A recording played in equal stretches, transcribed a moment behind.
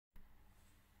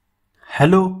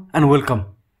Hello and welcome.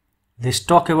 Let's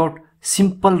talk about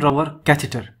simple rubber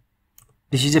catheter.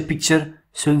 This is a picture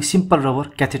showing simple rubber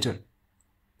catheter.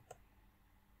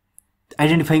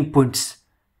 Identifying points.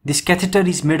 This catheter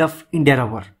is made of India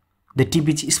rubber. The tip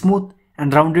is smooth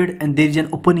and rounded and there is an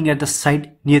opening at the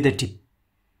side near the tip.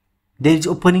 There is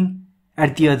opening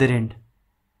at the other end.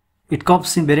 It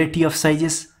comes in variety of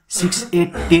sizes 6,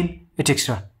 8, 10,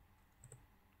 etc.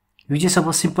 Uses of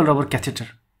a simple rubber catheter.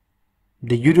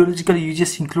 The urological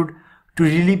uses include to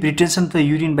relieve retention of the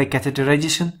urine by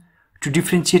catheterization, to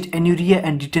differentiate anuria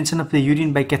and retention of the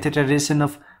urine by catheterization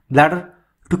of bladder,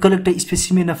 to collect a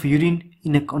specimen of urine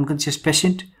in an unconscious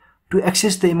patient, to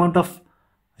access the amount of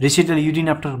residual urine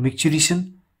after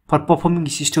micturition, for performing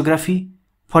cystography,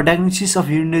 for diagnosis of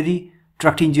urinary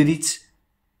tract injuries,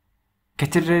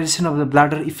 catheterization of the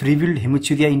bladder if revealed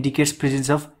hematuria indicates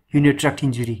presence of urinary tract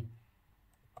injury.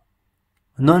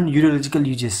 Non-urological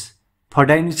uses. For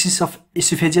diagnosis of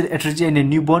esophageal atresia in a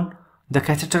newborn, the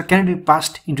catheter can be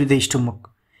passed into the stomach.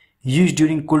 Used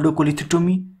during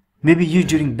coldocolithotomy, may be used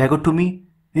during vagotomy,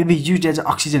 may be used as an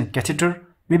oxygen catheter,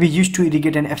 may be used to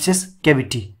irrigate an abscess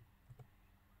cavity.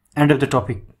 End of the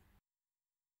topic.